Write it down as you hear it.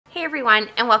Hey everyone,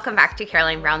 and welcome back to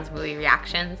Caroline Brown's Movie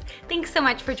Reactions. Thanks so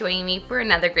much for joining me for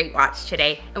another great watch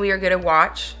today, and we are going to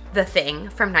watch The Thing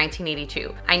from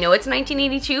 1982. I know it's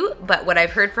 1982, but what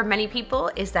I've heard from many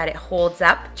people is that it holds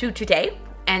up to today,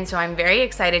 and so I'm very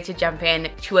excited to jump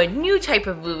in to a new type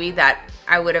of movie that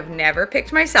I would have never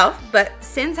picked myself, but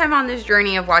since I'm on this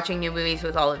journey of watching new movies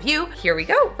with all of you, here we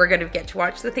go. We're gonna get to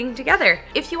watch The Thing together.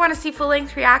 If you wanna see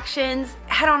full-length reactions,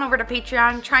 head on over to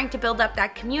Patreon, trying to build up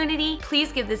that community.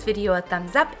 Please give this video a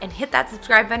thumbs up and hit that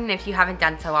subscribe button if you haven't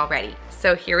done so already.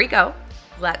 So here we go.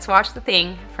 Let's watch The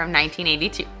Thing from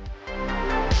 1982.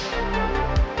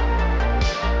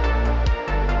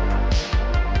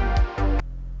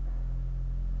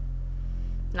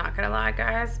 Not gonna lie,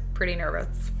 guys, pretty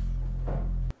nervous.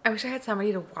 I wish I had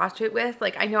somebody to watch it with.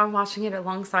 Like, I know I'm watching it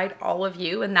alongside all of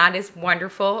you, and that is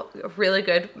wonderful, really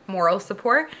good moral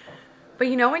support. But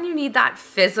you know when you need that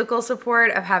physical support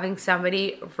of having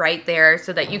somebody right there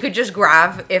so that you could just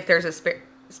grab if there's a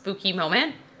spooky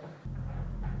moment?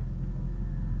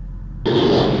 It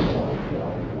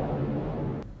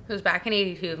was back in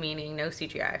 82, meaning no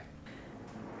CGI.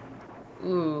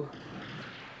 Ooh.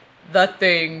 The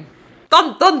Thing.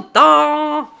 Dun dun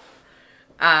dun!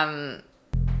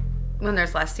 When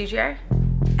there's less CGI.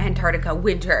 Antarctica,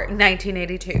 winter,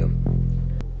 1982.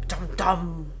 Dum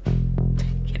dum.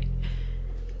 Kidding.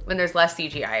 When there's less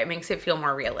CGI, it makes it feel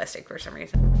more realistic for some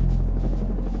reason.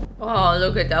 Oh,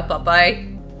 look at that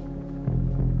Popeye.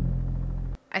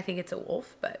 I think it's a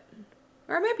wolf, but...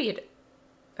 Or maybe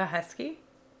a husky.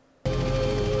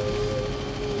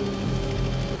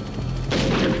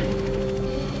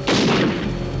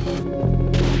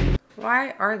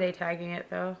 Why are they tagging it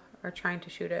though? Or trying to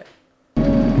shoot it?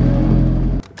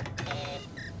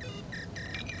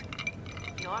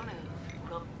 Your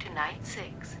move. Rook to knight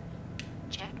 6.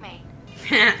 Checkmate.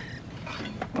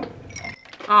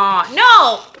 Aw,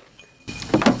 no!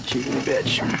 Cheating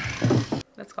bitch.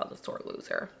 That's called a sore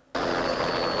loser.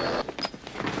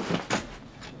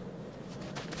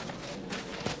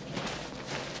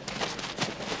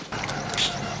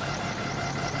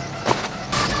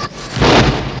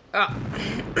 Oh.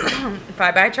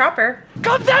 Bye-bye, Chopper.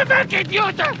 What the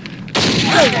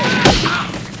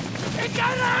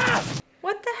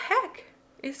heck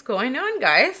is going on,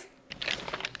 guys?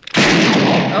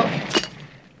 Oh.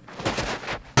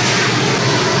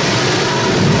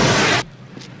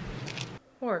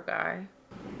 Poor guy.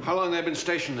 How long have they been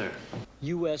stationed there?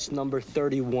 U.S. number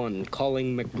 31,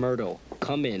 calling McMurdo.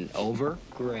 Come in, over.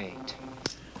 Great.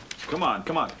 Come on,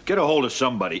 come on. Get a hold of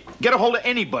somebody. Get a hold of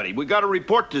anybody. We gotta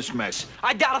report this mess.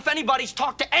 I doubt if anybody's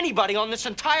talked to anybody on this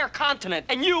entire continent,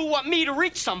 and you want me to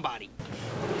reach somebody.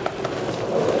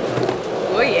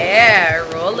 Oh yeah,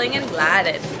 rolling and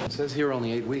gliding. It says here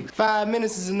only 8 weeks. 5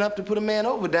 minutes is enough to put a man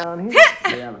over down here.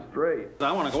 Damn straight.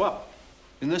 I want to go up.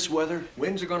 In this weather?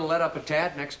 Winds are going to let up a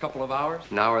tad next couple of hours.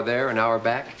 An hour there, an hour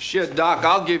back. Shit, Doc,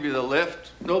 I'll give you the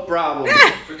lift. No problem.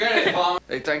 Forget it, Palmer.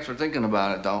 Hey, thanks for thinking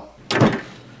about it, though.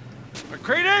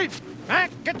 McCready!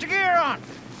 Hank, get your gear on!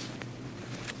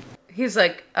 He's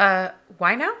like,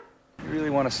 why now? You really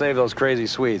want to save those crazy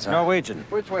Swedes, huh? Norwegian.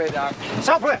 Which way, Doc?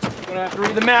 Southwest. Gonna have to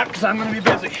read the map because I'm gonna be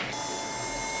busy.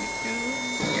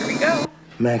 Here we go.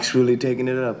 Max really taking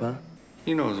it up, huh?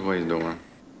 He knows what he's doing.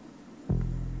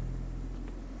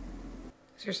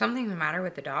 Is there something the matter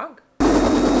with the dog?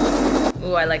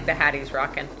 Ooh, I like the hat he's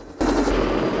rocking.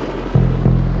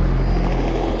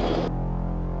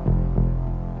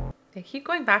 They keep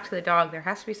going back to the dog. There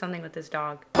has to be something with this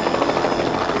dog.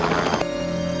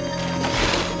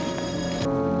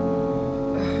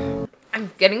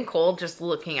 I'm getting cold just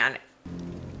looking at it.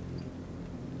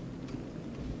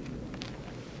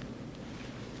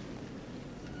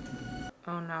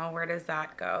 Oh no, where does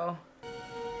that go?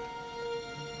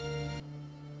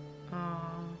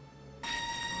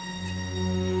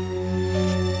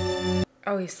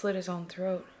 Oh, he slit his own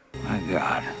throat. My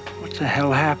God, what the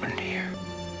hell happened here?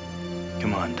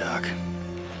 Come on, Doc.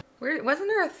 Wasn't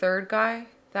there a third guy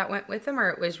that went with him, or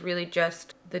it was really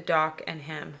just the doc and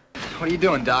him? What are you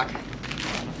doing, Doc?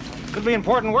 Could be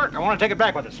important work. I want to take it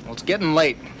back with us. Well, it's getting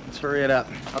late. Let's hurry it up.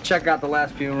 I'll check out the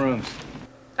last few rooms.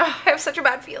 Oh, I have such a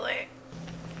bad feeling.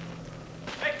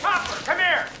 Hey, Copper, come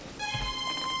here!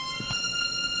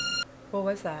 What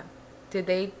was that? Did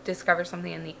they discover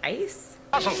something in the ice?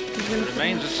 It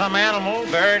remains of some animal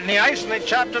buried in the ice and they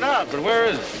chopped it out, but where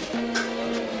is it?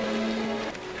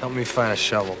 Help me find a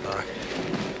shovel, Doc.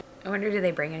 I wonder, did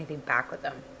they bring anything back with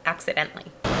them?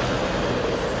 Accidentally.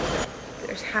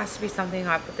 There has to be something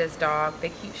up with this dog. They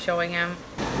keep showing him.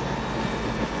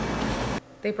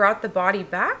 They brought the body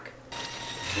back?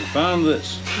 We found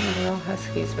this. They're all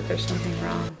huskies, but there's something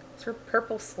wrong. Is there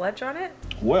purple sludge on it?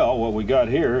 Well, what we got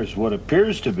here is what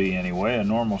appears to be, anyway, a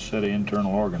normal set of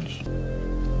internal organs.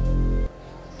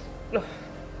 Ugh.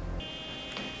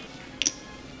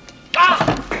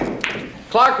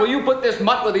 Clark, will you put this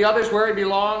mutt with the others where he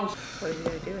belongs? What is he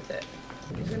gonna do with it?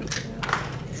 He's gonna put it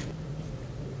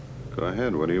out. Go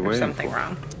ahead, what are you There's waiting something for?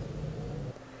 wrong.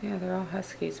 Yeah, they're all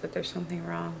huskies, but there's something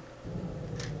wrong.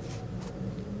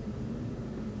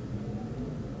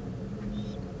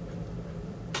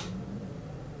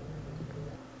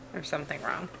 There's something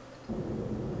wrong.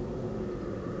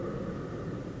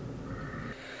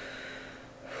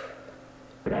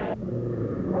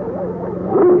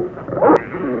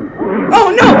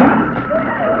 Oh no!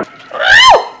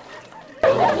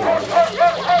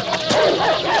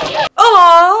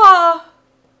 Oh!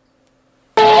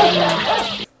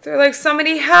 They're like,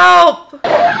 somebody help!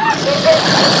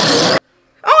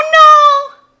 Oh no!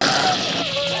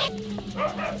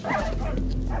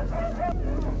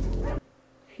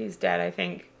 He's dead, I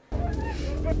think.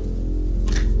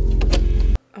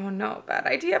 Oh no, bad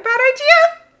idea, bad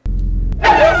idea!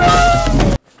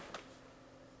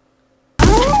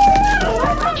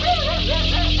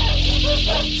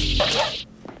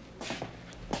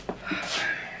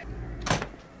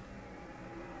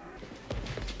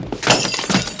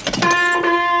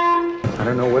 I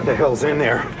don't know what the hell's in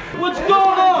there. What's going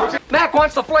on? Mac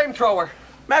wants the flamethrower.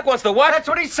 Mac wants the what? That's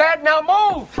what he said. Now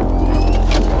move.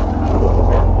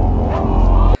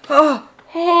 Oh!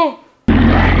 Oh!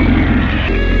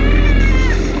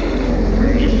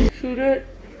 Shoot it.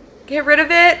 Get rid of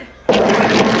it.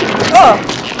 Oh!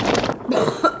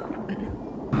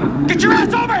 Get your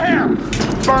ass over here.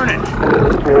 Burn it!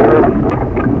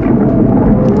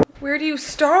 Where do you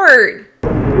start?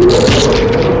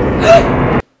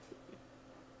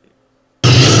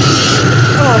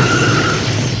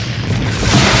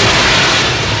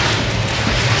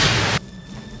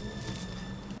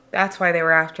 That's why they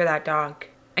were after that dog.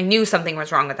 I knew something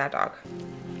was wrong with that dog.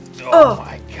 Oh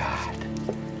my God.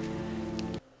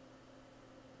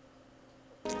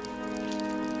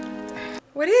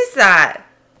 What is that?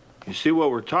 You see, what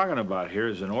we're talking about here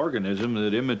is an organism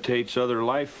that imitates other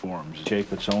life forms,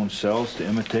 shape its own cells to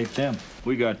imitate them.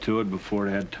 We got to it before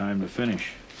it had time to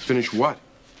finish. Finish what?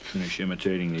 Finish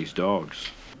imitating these dogs.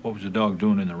 What was the dog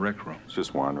doing in the rec room?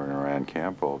 Just wandering around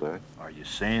camp all day. Are you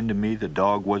saying to me the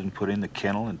dog wasn't put in the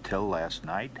kennel until last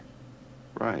night?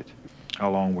 Right.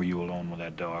 How long were you alone with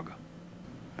that dog?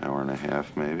 Hour and a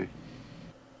half, maybe.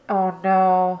 Oh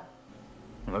no.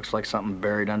 Looks like something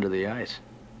buried under the ice.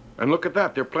 And look at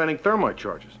that, they're planting thermite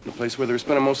charges. The place where they're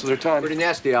spending most of their time. Pretty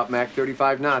nasty out, Mac.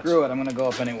 35 knots. Screw it, I'm gonna go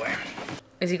up anyway.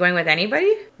 Is he going with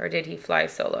anybody? Or did he fly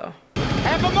solo?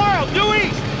 Half a mile due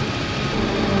east.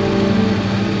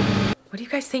 What do you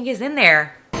guys think is in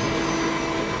there?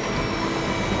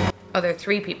 Oh, there are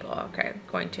 3 people. Okay,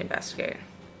 going to investigate.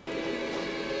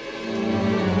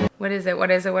 What is it?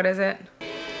 What is it? What is it?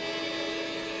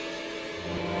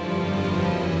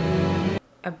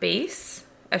 A base?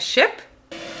 A ship?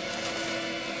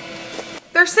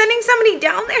 They're sending somebody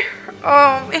down there?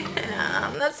 Oh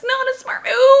man, that's not a smart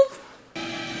move.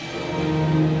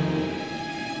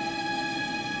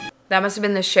 That must have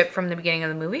been the ship from the beginning of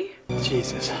the movie.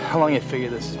 Jesus, how long you figure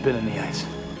this has been in the ice?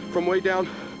 From way down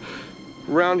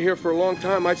around here for a long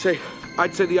time, I'd say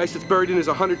the ice that's buried in is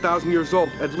 100,000 years old,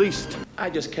 at least. I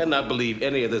just cannot believe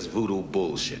any of this voodoo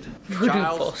bullshit.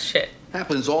 Voodoo bullshit.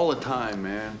 Happens all the time,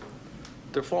 man.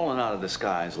 They're falling out of the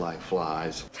skies like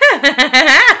flies.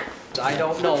 I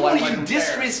don't know One of you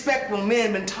disrespectful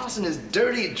men been tossing his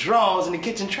dirty drawers in the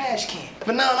kitchen trash can.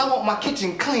 But now I want my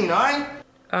kitchen clean, all right?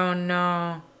 Oh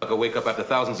no. I could wake up after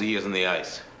thousands of years in the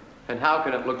ice. And how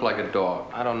can it look like a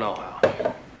dog? I don't know how.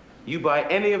 You buy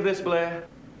any of this, Blair?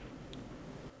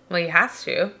 Well, he has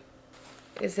to.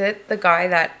 Is it the guy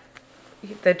that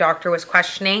the doctor was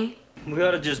questioning? We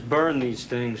ought to just burn these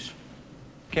things.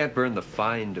 Can't burn the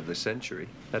find of the century.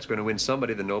 That's going to win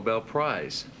somebody the Nobel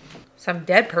Prize. Some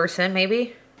dead person,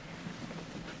 maybe?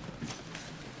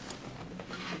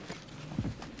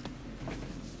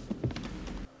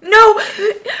 No!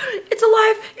 It's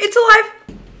alive! It's alive!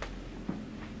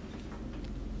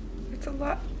 It's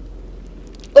alive.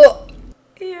 Oh!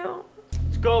 Ew.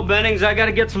 Let's go, Bennings. I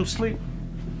gotta get some sleep.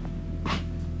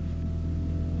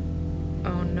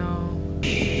 Oh no.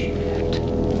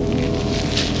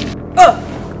 Oh!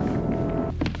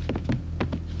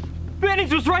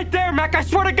 Bennings was right there, Mac. I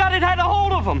swear to God it had a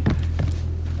hold of him.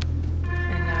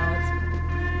 And now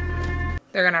it's...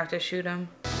 They're gonna have to shoot him.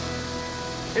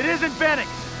 It isn't Bennings.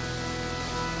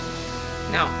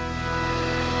 No.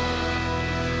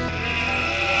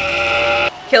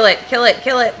 Kill it, kill it,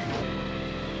 kill it.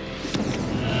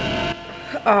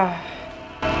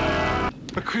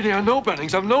 McCready, I know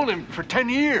Bennings. I've known him for 10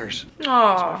 years. He's my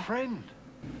Aw. friend.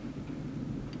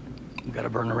 We gotta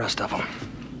burn the rest of them.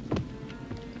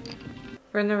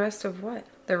 Burn the rest of what?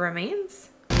 The remains?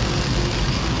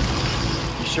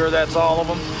 You sure that's all of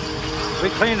them? We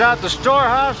cleaned out the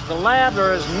storehouse, the lab,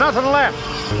 there is nothing left.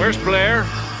 Where's Blair?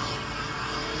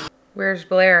 Where's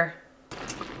Blair?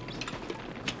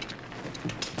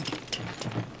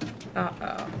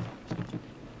 Uh-oh.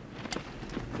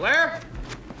 Blair?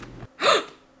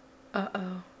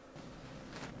 Uh-oh.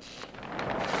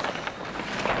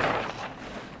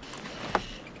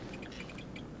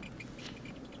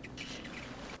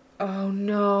 Oh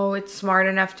no, it's smart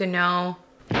enough to know.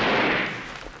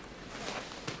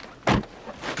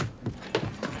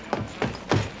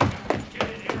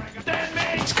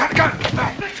 He's got a gun!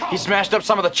 He smashed up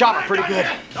some of the chopper pretty good.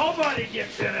 Nobody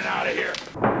gets in and out of here.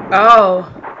 Oh.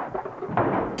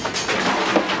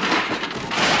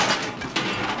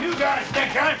 You guys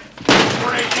think I'm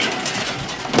crazy?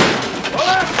 Well,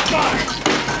 that's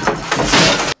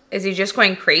fine. Is he just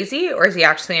going crazy or is he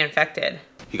actually infected?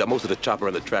 He got most of the chopper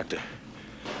and the tractor.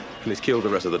 And he's killed the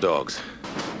rest of the dogs.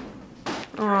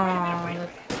 Oh.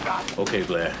 Okay,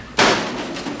 Blair.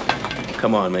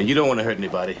 Come on, man. You don't want to hurt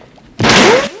anybody.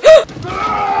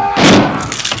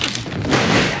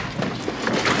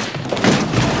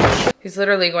 He's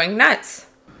literally going nuts.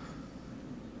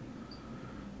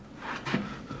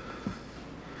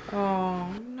 Oh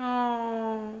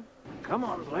no. Come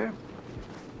on, Blair.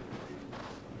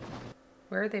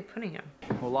 Where are they putting him?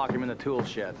 We'll lock him in the tool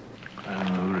shed. I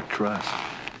don't know who to trust.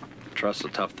 Trust's a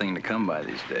tough thing to come by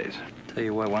these days. Tell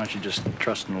you what, why don't you just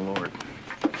trust in the Lord?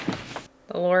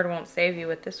 The Lord won't save you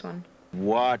with this one.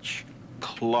 Watch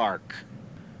Clark.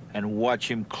 And watch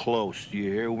him close. Do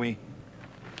you hear me?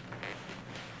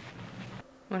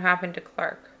 What happened to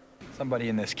Clark? Somebody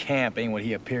in this camp ain't what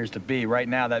he appears to be. Right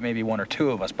now, that may be one or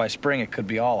two of us. By spring, it could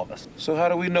be all of us. So how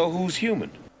do we know who's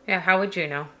human? Yeah, how would you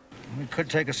know? We could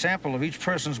take a sample of each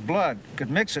person's blood, could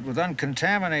mix it with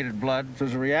uncontaminated blood. If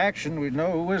there's a reaction, we'd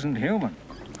know who isn't human.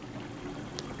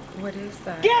 What is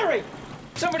that? Gary!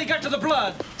 Somebody got to the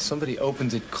blood! Somebody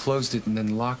opened it, closed it, and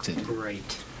then locked it.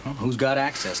 Great. Well, who's got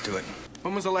access to it?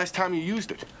 When was the last time you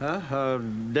used it? A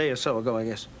day or so ago, I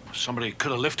guess. Somebody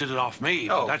could have lifted it off me.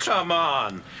 Oh, come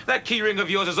on. That key ring of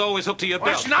yours is always hooked to your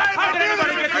belt. How did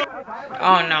anybody get you?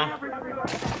 Oh no.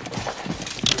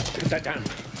 Put that down.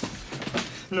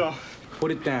 No.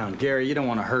 Put it down. Gary, you don't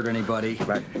want to hurt anybody.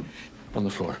 Right. On the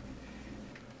floor.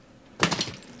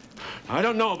 I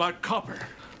don't know about copper,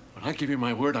 but I give you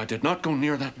my word I did not go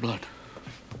near that blood.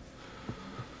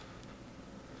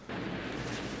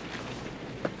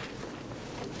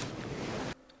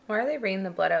 Why are they bringing the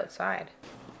blood outside?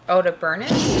 Oh, to burn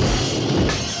it?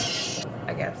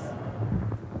 I guess.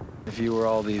 If you were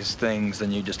all these things,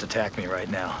 then you'd just attack me right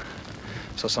now.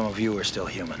 So some of you are still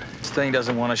human. This thing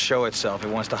doesn't want to show itself. It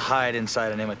wants to hide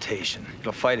inside an imitation.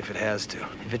 It'll fight if it has to.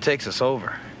 If it takes us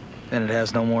over, then it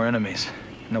has no more enemies.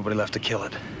 Nobody left to kill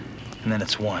it. And then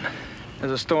it's won.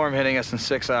 There's a storm hitting us in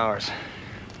 6 hours.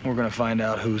 We're gonna find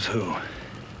out who's who.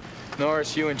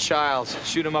 Norris, you and Childs,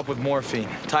 shoot him up with morphine.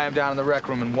 Tie him down in the rec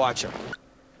room and watch him.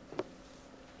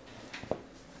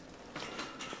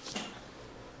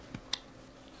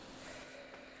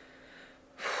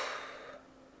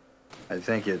 I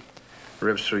think it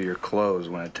rips through your clothes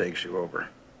when it takes you over.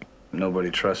 Nobody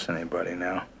trusts anybody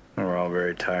now. We're all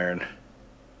very tired.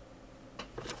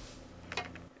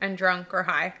 And drunk or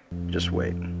high. Just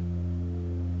wait.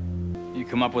 You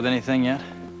come up with anything yet?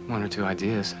 One or two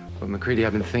ideas. But McCready,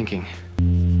 I've been thinking.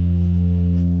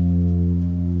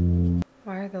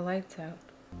 Why are the lights out?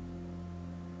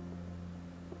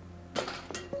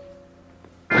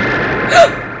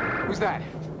 Who's that?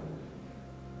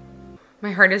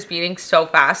 My heart is beating so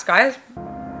fast, guys.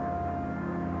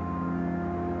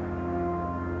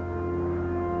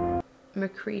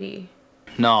 McCready.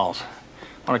 Knowles,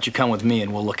 why don't you come with me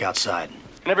and we'll look outside.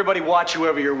 And everybody watch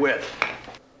whoever you're with.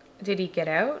 Did he get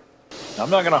out?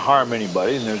 I'm not gonna harm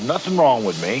anybody, and there's nothing wrong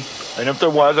with me. And if there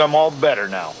was, I'm all better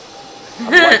now.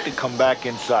 I'd like to come back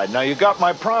inside. Now, you got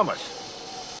my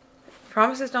promise.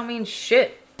 Promises don't mean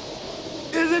shit.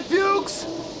 Is it Fuchs?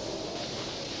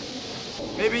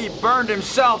 Maybe he burned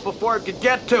himself before it could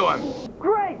get to him.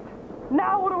 Great!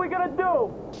 Now what are we gonna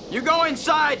do? You go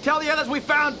inside. Tell the others we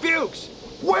found Fuchs.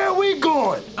 Where are we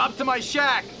going? Up to my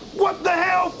shack. What the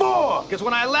hell for? Because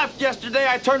when I left yesterday,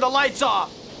 I turned the lights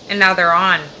off. And now they're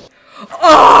on.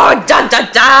 Oh, da da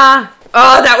da!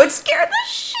 Oh, that would scare the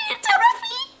shit out of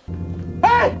me.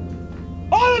 Hey!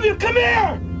 All of you, come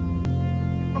here!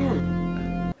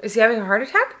 Is he having a heart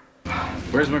attack?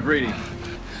 Where's McCready?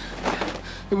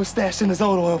 It was stashed in his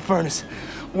old oil furnace.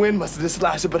 Wind must have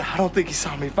dislodged it, but I don't think he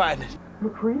saw me fighting it.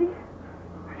 McCready?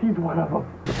 He's one of them.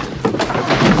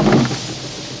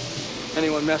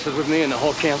 Anyone messes with me and the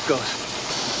whole camp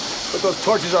goes. Put those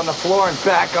torches on the floor and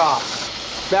back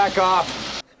off. Back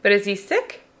off. But is he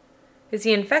sick? Is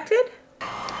he infected?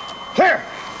 Clear!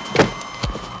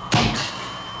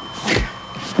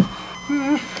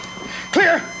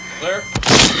 Clear! Clear.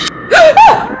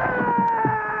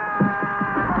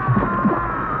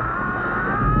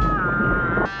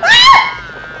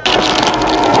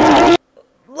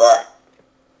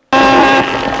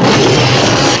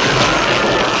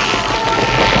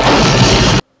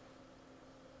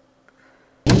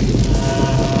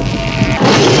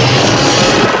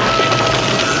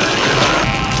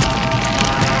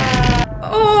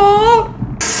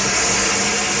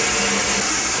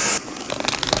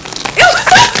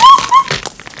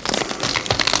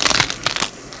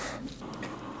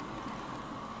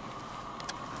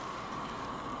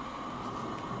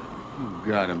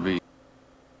 You gotta be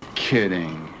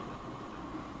kidding.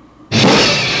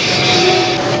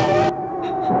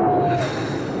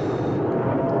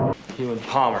 You and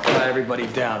Palmer, tie everybody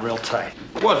down real tight.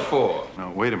 What for? No,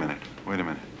 wait a minute. Wait a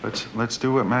minute. Let's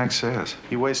do what Max says.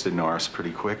 He wasted Norris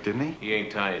pretty quick, didn't he? He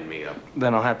ain't tying me up.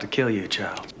 Then I'll have to kill you,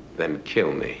 child. Then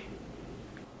kill me.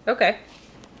 Okay.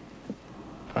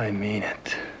 I mean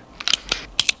it.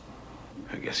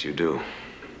 I guess you do.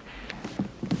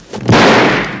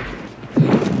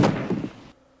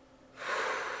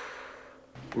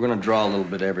 We're gonna draw a little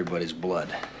bit of everybody's blood.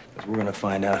 Because we're gonna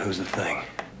find out who's the thing.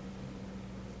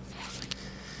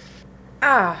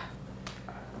 Ah.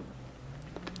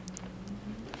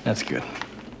 That's good.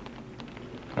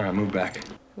 All right, move back.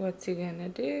 What's he gonna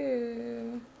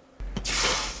do?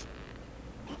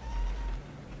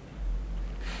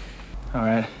 All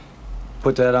right.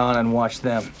 Put that on and watch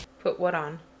them. Put what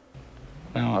on?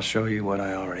 Now I'll show you what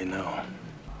I already know.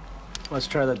 Let's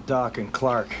try the Doc and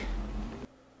Clark.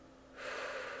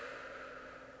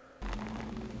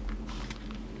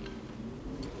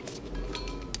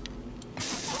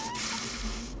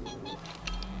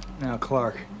 Now,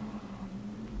 Clark.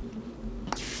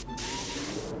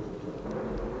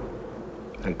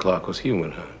 And Clark was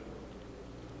human, huh?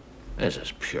 This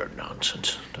is pure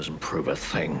nonsense. Doesn't prove a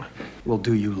thing. We'll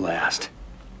do you last.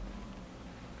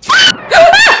 Get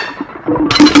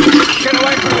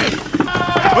away from me!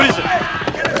 What is it?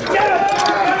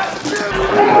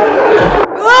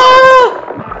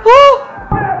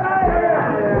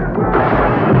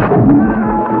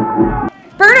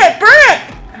 Burn it! Burn it!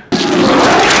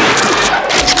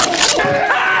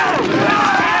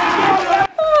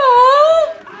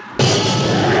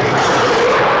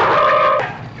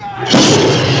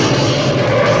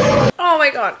 Oh my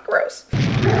god, gross.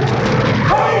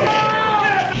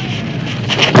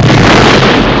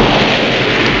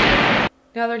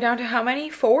 Now they're down to how many?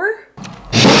 4?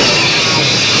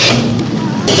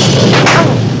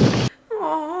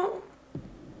 Oh.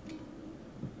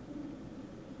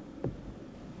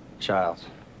 Childs,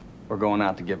 we're going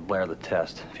out to give Blair the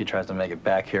test. If he tries to make it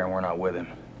back here and we're not with him,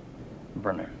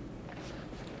 burn him.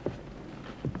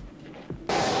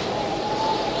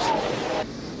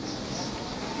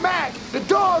 Mac, the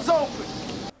door's open.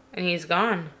 And he's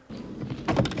gone.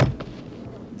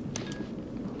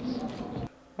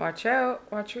 Watch out.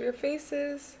 Watch where your face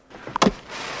is.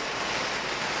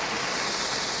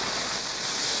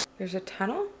 There's a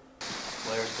tunnel?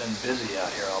 Blair's been busy out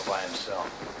here all by himself.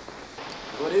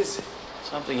 What is it?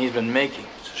 Something he's been making.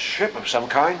 It's a ship of some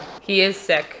kind. He is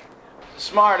sick.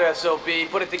 Smart SOB.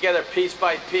 Put it together piece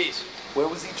by piece. Where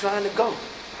was he trying to go?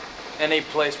 Any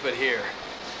place but here.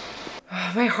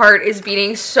 Oh, my heart is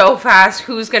beating so fast.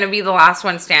 Who's gonna be the last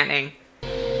one standing?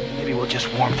 Maybe we'll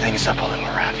just warm things up a little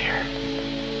around here.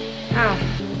 How?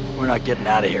 We're not getting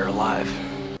out of here alive.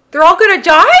 They're all gonna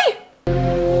die?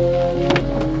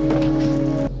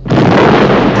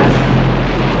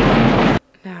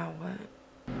 Now what?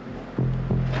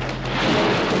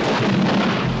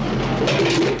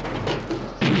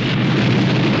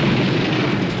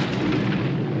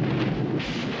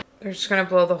 They're just gonna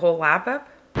blow the whole lab up?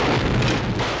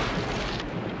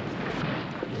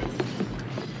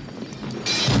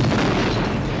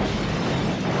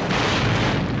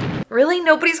 Really?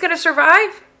 Nobody's gonna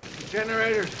survive?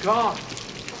 Generator's gone.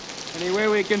 Any way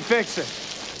we can fix it?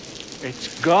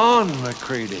 It's gone,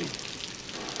 McCready.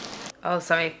 Oh,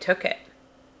 somebody took it.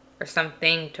 Or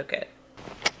something took it.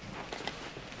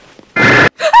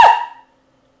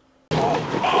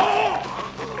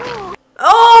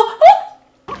 Oh!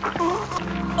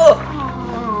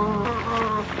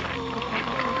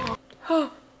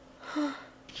 Oh!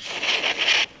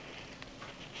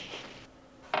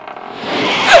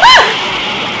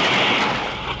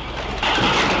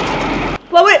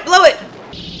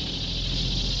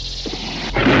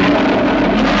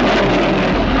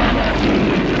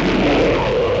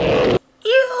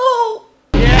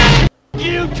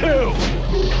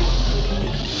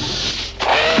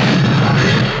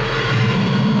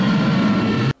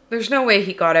 There's no way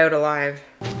he got out alive.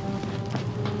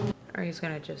 Or he's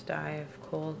gonna just die of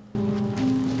cold.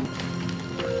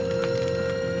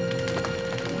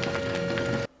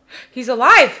 He's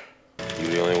alive! You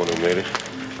the only one who made it?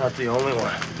 Not the only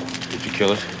one. Did you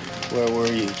kill it? Where were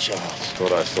you, Charles?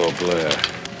 Thought I saw Blair.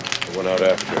 I went out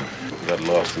after him. Got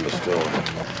lost in the storm.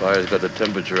 Fire's got the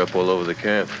temperature up all over the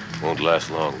camp. Won't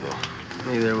last long,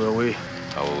 though. Neither will we.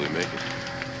 How will we make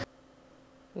it?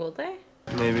 Will they?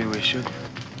 Maybe we should.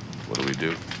 What do we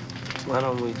do? Why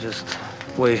don't we just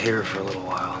wait here for a little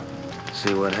while?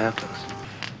 See what happens.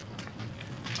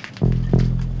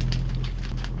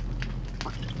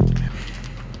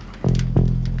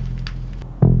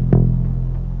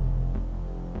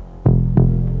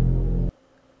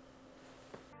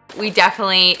 We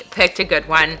definitely picked a good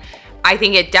one. I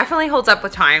think it definitely holds up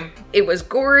with time. It was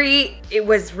gory. It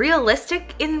was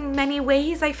realistic in many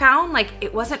ways, I found. Like,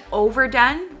 it wasn't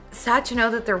overdone. Sad to know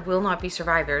that there will not be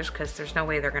survivors because there's no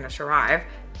way they're gonna survive.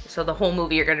 So the whole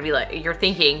movie, you're gonna be like, you're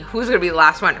thinking, who's gonna be the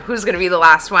last one? Who's gonna be the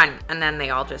last one? And then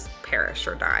they all just perish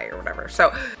or die or whatever.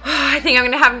 So I think I'm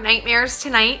gonna have nightmares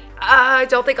tonight. I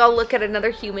don't think I'll look at another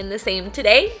human the same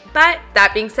today. But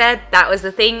that being said, that was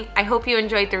The Thing. I hope you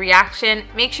enjoyed the reaction.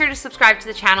 Make sure to subscribe to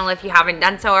the channel if you haven't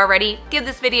done so already. Give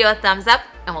this video a thumbs up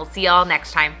and we'll see y'all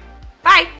next time. Bye.